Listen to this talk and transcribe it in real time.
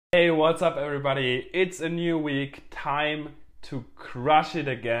Hey, what's up, everybody? It's a new week, time to crush it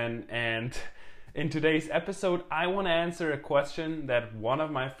again. And in today's episode, I want to answer a question that one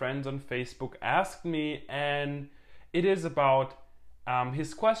of my friends on Facebook asked me, and it is about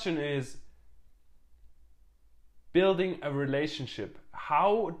his question is building a relationship.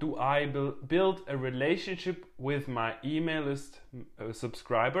 How do I build a relationship with my email list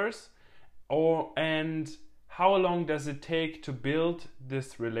subscribers? And how long does it take to build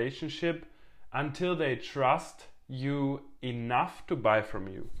this relationship until they trust you enough to buy from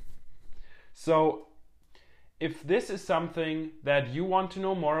you? So, if this is something that you want to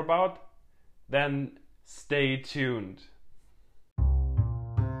know more about, then stay tuned.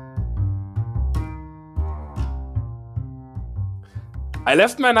 I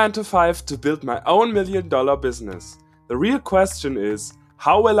left my 9 to 5 to build my own $1 million business. The real question is,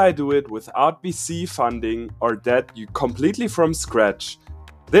 how will I do it without VC funding or debt you completely from scratch?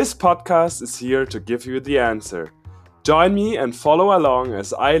 This podcast is here to give you the answer. Join me and follow along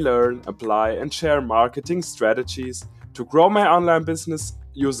as I learn, apply, and share marketing strategies to grow my online business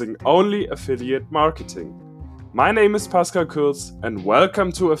using only affiliate marketing. My name is Pascal Kurz, and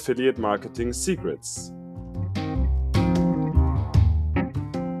welcome to Affiliate Marketing Secrets.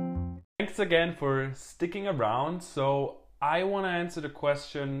 Thanks again for sticking around. So I want to answer the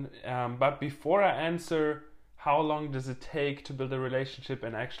question, but before I answer how long does it take to build a relationship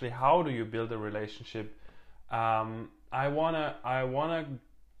and actually how do you build a relationship, I wanna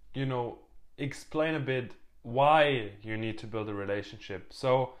explain a bit why you need to build a relationship.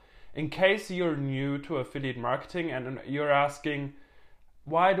 So in case you're new to affiliate marketing and you're asking,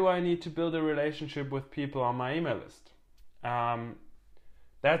 why do I need to build a relationship with people on my email list?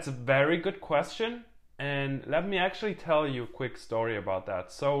 That's a very good question. And let me actually tell you a quick story about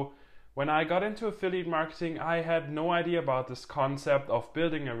that. So when I got into affiliate marketing, I had no idea about this concept of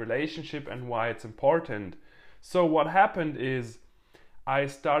building a relationship and why it's important. So what happened is I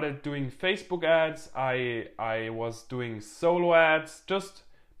started doing Facebook ads. I was doing solo ads, just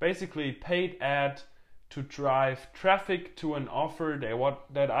basically paid ad to drive traffic to an offer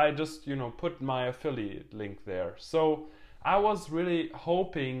that I just put my affiliate link there. So I was really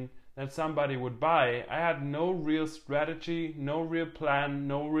hoping that somebody would buy. I had no real strategy, no real plan,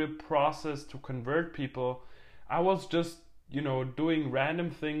 no real process to convert people. I was just, doing random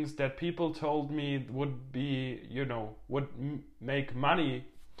things that people told me would be, make money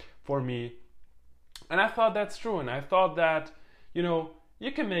for me. And I thought that's true. And I thought that,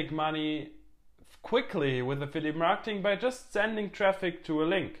 you can make money quickly with affiliate marketing by just sending traffic to a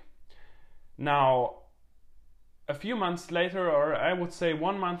link. Now, a few months later, or I would say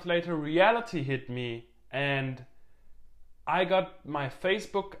 1 month later, reality hit me and I got my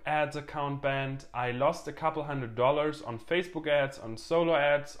Facebook ads account banned. I lost a couple $100 on Facebook ads, on solo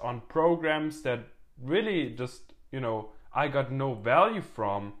ads, on programs that really just, I got no value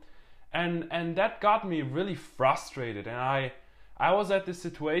from. And that got me really frustrated. And I was at this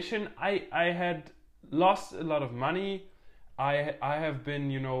situation. I had lost a lot of money. I have been,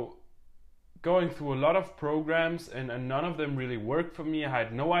 going through a lot of programs and none of them really worked for me. I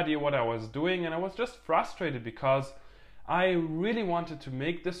had no idea what I was doing and I was just frustrated because I really wanted to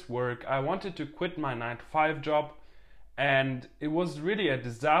make this work. I wanted to quit my 9 to 5 job and it was really a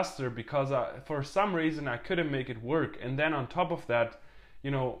disaster because for some reason I couldn't make it work. And then on top of that,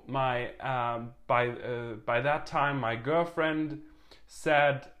 my by that time my girlfriend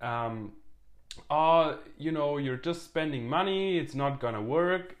said, you're just spending money, it's not gonna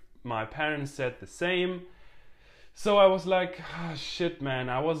work. My parents said the same. So I was like, oh, shit, man.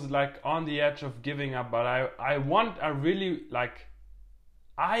 I was like on the edge of giving up, but I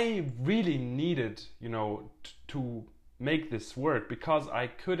really needed, to make this work because I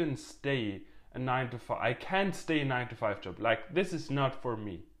couldn't stay a 9 to 5. I can't stay a 9 to 5 job. Like, this is not for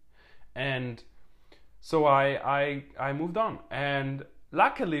me. And so I moved on. And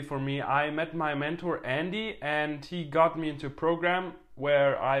luckily for me, I met my mentor, Andy, and he got me into a program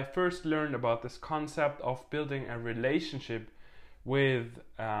where I first learned about this concept of building a relationship with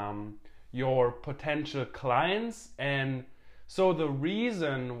your potential clients. And so the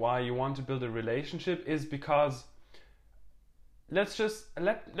reason why you want to build a relationship is because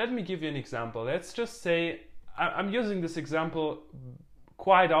let me give you an example. Let's just say I'm using this example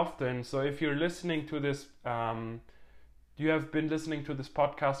quite often. So if you're listening to this you have been listening to this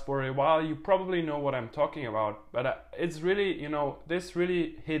podcast for a while, you probably know what I'm talking about. But it's really, this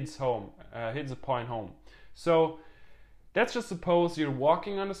really hits a point home. So let's just suppose you're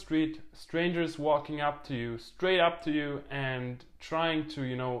walking on the street, strangers walking up to you, straight up to you, and trying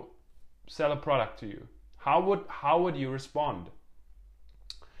to, sell a product to you. How would you respond?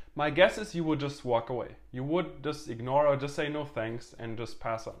 my guess is you would just walk away. You would just ignore or just say no thanks and just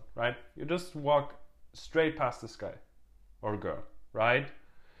pass on, right? You just walk straight past this guy or girl, right?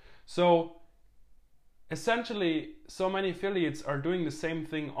 So essentially, so many affiliates are doing the same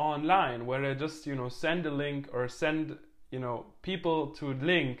thing online, where they just, send a link or send, people to a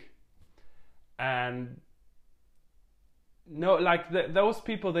link, and no, like those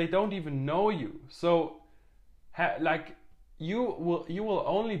people, they don't even know you. So you will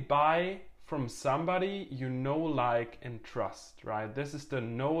only buy from somebody you know, like, and trust, right? This is the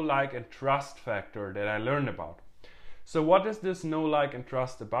know, like, and trust factor that I learned about. So what is this know, like, and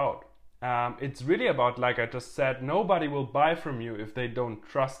trust about? It's really about, like I just said, nobody will buy from you if they don't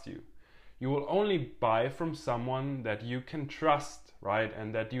trust you. You will only buy from someone that you can trust, right?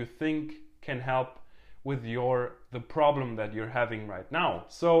 And that you think can help with the problem that you're having right now.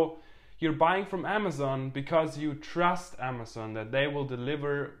 So you're buying from Amazon because you trust Amazon that they will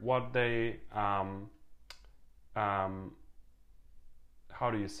deliver what they how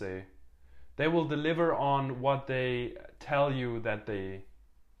do you say? They will deliver on what they tell you that they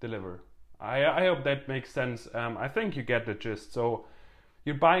deliver. I hope that makes sense. I think you get the gist. So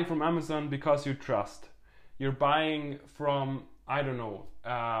you're buying from Amazon because you trust. You're buying from, I don't know,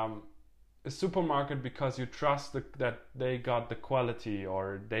 a supermarket because you trust that they got the quality,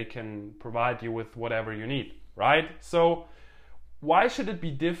 or they can provide you with whatever you need, right? So why should it be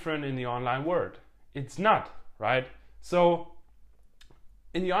different in the online world? It's not, right? So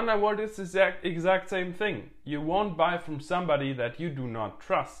in the online world, it's the exact same thing. You won't buy from somebody that you do not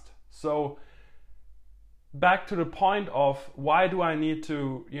trust. So back to the point of, why do I need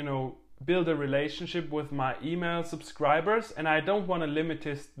to, build a relationship with my email subscribers? And I don't want to limit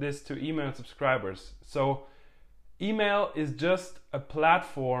this to email subscribers. So email is just a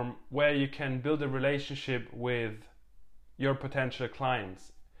platform where you can build a relationship with your potential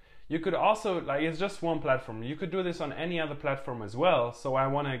clients. You could also, it's just one platform. You could do this on any other platform as well. So I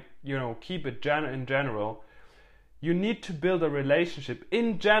want to, keep it in general. You need to build a relationship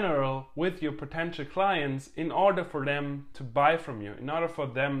in general with your potential clients in order for them to buy from you, in order for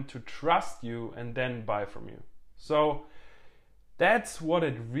them to trust you and then buy from you. So that's what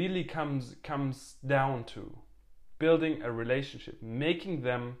it really comes down to. Building a relationship, making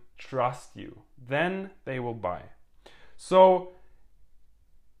them trust you. Then they will buy. So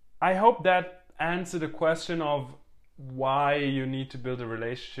I hope that answered the question of why you need to build a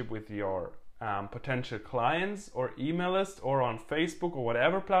relationship with your potential clients or email list, or on Facebook or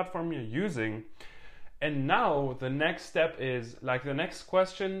whatever platform you're using. And now the next step is, the next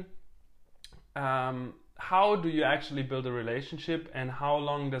question, how do you actually build a relationship, and how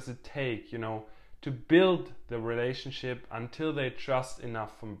long does it take, to build the relationship until they trust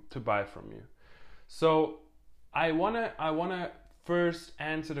enough to buy from you? So I wanna first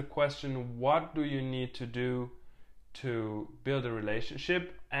answer the question, what do you need to do to build a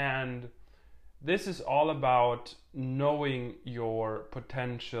relationship? And this is all about knowing your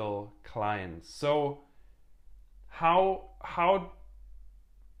potential clients. So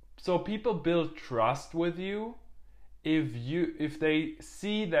so people build trust with you if they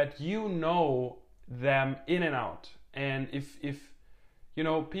see that you know them in and out, and if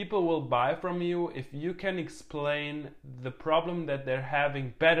people will buy from you if you can explain the problem that they're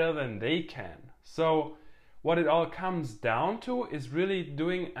having better than they can. So what it all comes down to is really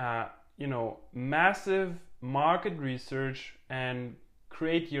doing a massive market research and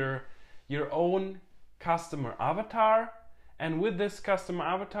create your own customer avatar. And with this customer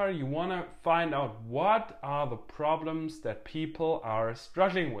avatar, you want to find out what are the problems that people are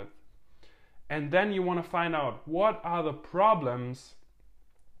struggling with. And then you want to find out what are the problems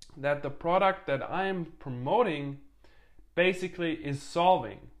that the product that I'm promoting basically is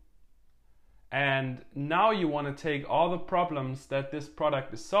solving. And now you want to take all the problems that this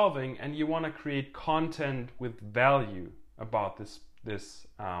product is solving, and you want to create content with value about this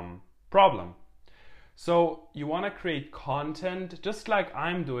problem. So you want to create content just like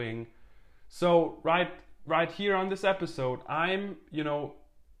I'm doing. So right here on this episode, I'm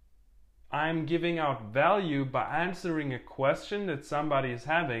giving out value by answering a question that somebody is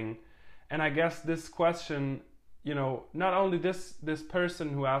having. And I guess this question, not only this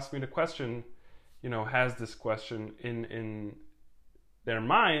person who asked me the question, has this question in their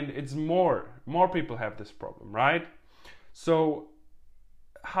mind, it's more people have this problem, right? So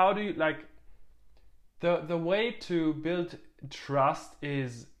how do you, the way to build trust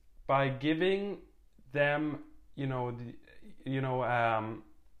is by giving them,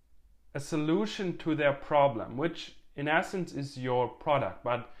 a solution to their problem, which in essence is your product.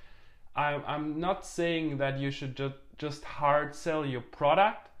 But I'm not saying that you should just hard sell your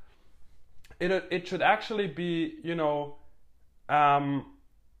product, it should actually be, you know,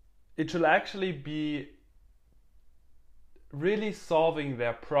 it should actually be really solving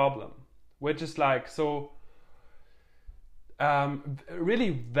their problem, which is like, so really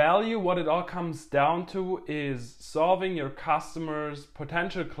value, what it all comes down to is solving your customers,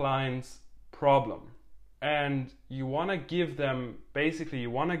 potential clients' problem. And you want to give them, basically,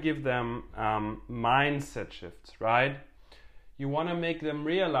 you want to give them mindset shifts, right? You want to make them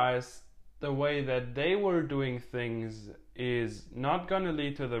realize the way that they were doing things is not going to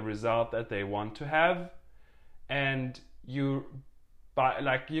lead to the result that they want to have. And you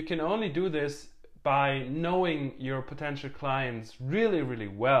can only do this by knowing your potential clients really, really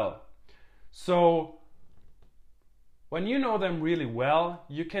well. So when you know them really well,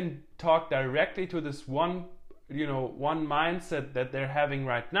 you can talk directly to this one mindset that they're having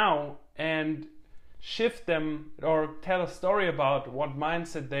right now, and shift them, or tell a story about what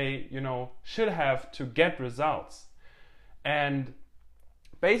mindset they, should have to get results. And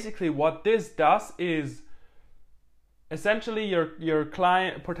basically what this does is, essentially your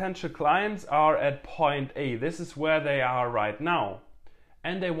potential clients are at point A. This is where they are right now.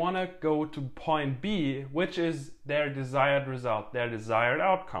 And they want to go to point B, which is their desired result, their desired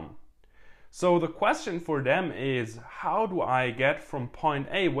outcome. So the question for them is, how do I get from point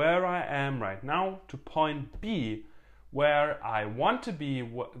A, where I am right now, to point B, where I want to be,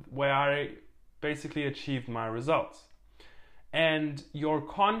 where I basically achieved my results? And your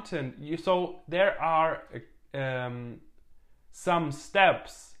content, so there are some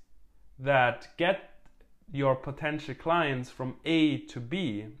steps that get your potential clients from A to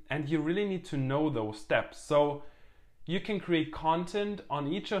B, and you really need to know those steps. So you can create content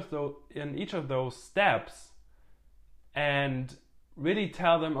on each of those steps, and really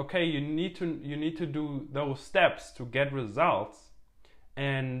tell them, okay, you need to do those steps to get results.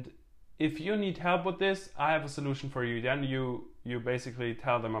 And if you need help with this, I have a solution for you. Then you basically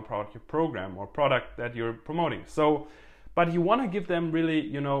tell them about your program or product that you're promoting. So, but you want to give them really,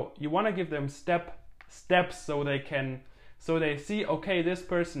 you want to give them steps so they see, okay, this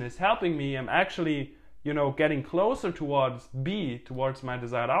person is helping me. I'm actually, getting closer towards B, towards my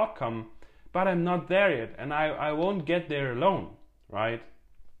desired outcome, but I'm not there yet, and I won't get there alone, right?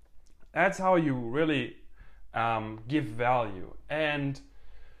 That's how you really give value. And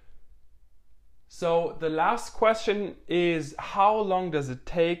so the last question is, how long does it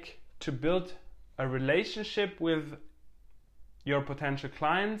take to build a relationship with your potential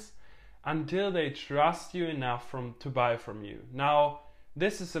clients until they trust you enough to buy from you? Now,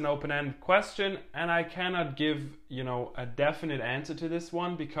 this is an open-ended question, and I cannot give, a definite answer to this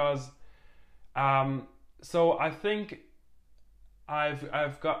one, because so I think I've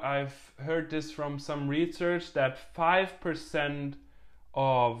heard this from some research that 5%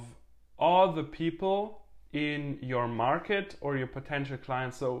 of all the people in your market or your potential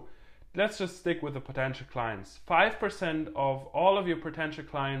clients, so let's just stick with the potential clients, 5% of all of your potential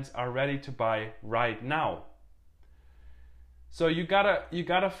clients are ready to buy right now. So you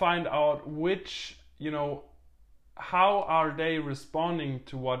gotta find out which, how are they responding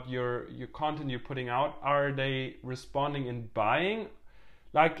to what your content you're putting out? Are they responding in buying?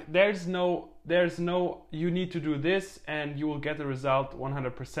 Like, there's no you need to do this and you will get the result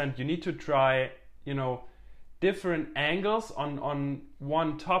 100%. You need to try, different angles on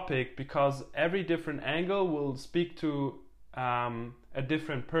one topic, because every different angle will speak to a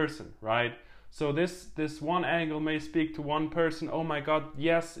different person, right? So this one angle may speak to one person, oh my god,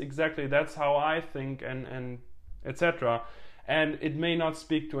 yes, exactly, that's how I think, and etc. And it may not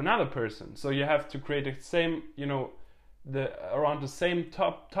speak to another person. So you have to create the same, around the same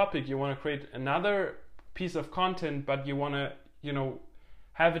topic. You want to create another piece of content, but you want to,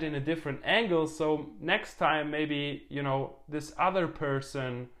 have it in a different angle. So next time, maybe, this other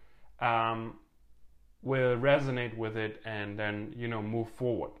person will resonate with it, and then, move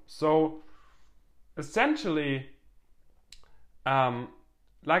forward. So essentially,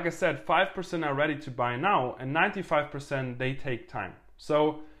 like I said, 5% are ready to buy now, and 95% they take time.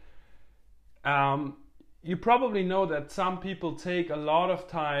 So you probably know that some people take a lot of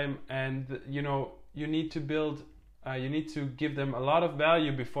time, and you need to give them a lot of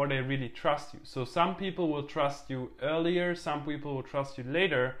value before they really trust you. So some people will trust you earlier, some people will trust you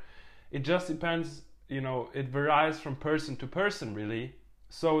later. It just depends, it varies from person to person, really.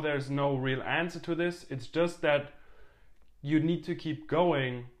 So there's no real answer to this. It's just that you need to keep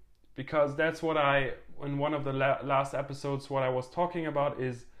going, because that's what in one of the last episodes, what I was talking about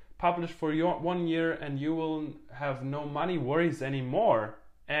is publish for 1 year and you will have no money worries anymore.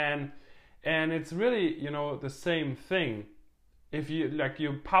 And it's really, the same thing. if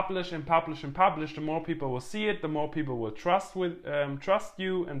you publish and publish and publish, the more people will see it, the more people will trust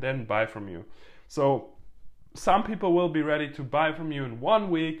you and then buy from you. So some people will be ready to buy from you in 1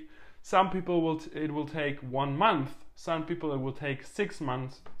 week. Some people it will take 1 month. Some people it will take 6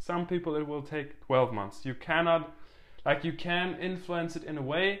 months. Some people it will take 12 months. You can influence it in a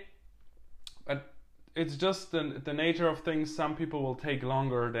way, but it's just the nature of things. Some people will take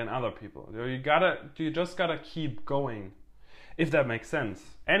longer than other people. You just gotta keep going, if that makes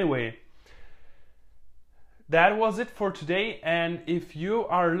sense. Anyway, that was it for today. And if you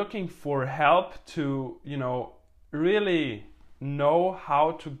are looking for help to, really know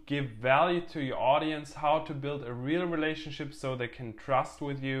how to give value to your audience, how to build a real relationship so they can trust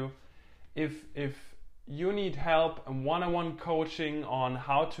with you, if you need help and one-on-one coaching on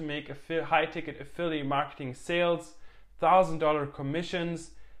how to make high-ticket affiliate marketing sales, $1,000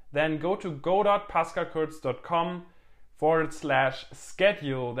 commissions, then go to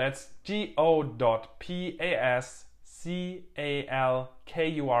go.pascalkurz.com/schedule. That's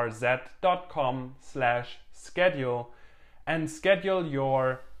go.pascalkurz.com/schedule, and schedule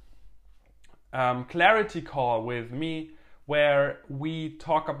your clarity call with me, where we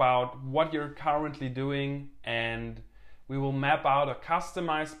talk about what you're currently doing, and we will map out a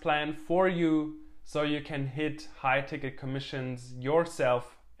customized plan for you so you can hit high-ticket commissions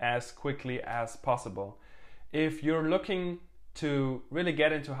yourself as quickly as possible. If you're looking to really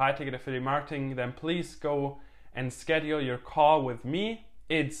get into high-ticket affiliate marketing, then please go and schedule your call with me.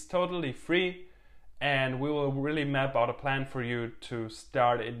 It's totally free, and we will really map out a plan for you to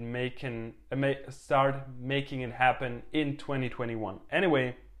start making it happen in 2021.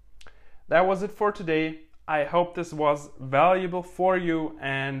 Anyway, that was it for today. I hope this was valuable for you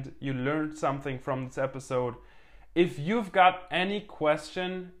and you learned something from this episode. If you've got any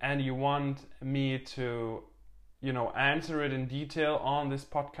question and you want me to, answer it in detail on this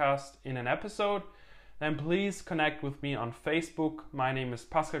podcast in an episode, then please connect with me on Facebook. My name is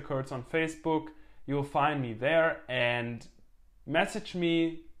Pascal Kurz on Facebook. You'll find me there, and message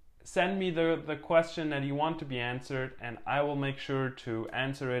me, send me the question that you want to be answered, and I will make sure to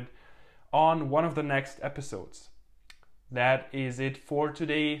answer it on one of the next episodes. That is it for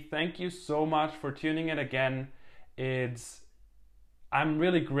today. Thank you so much for tuning in again. I'm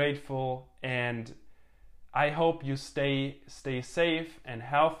really grateful, and I hope you stay safe and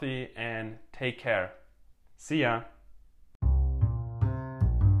healthy, and take care. See ya.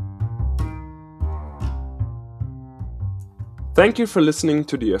 Thank you for listening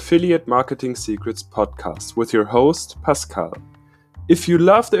to the Affiliate Marketing Secrets podcast with your host, Pascal. If you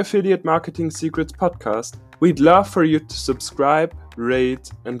love the Affiliate Marketing Secrets podcast, we'd love for you to subscribe,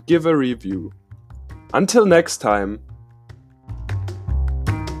 rate, and give a review. Until next time,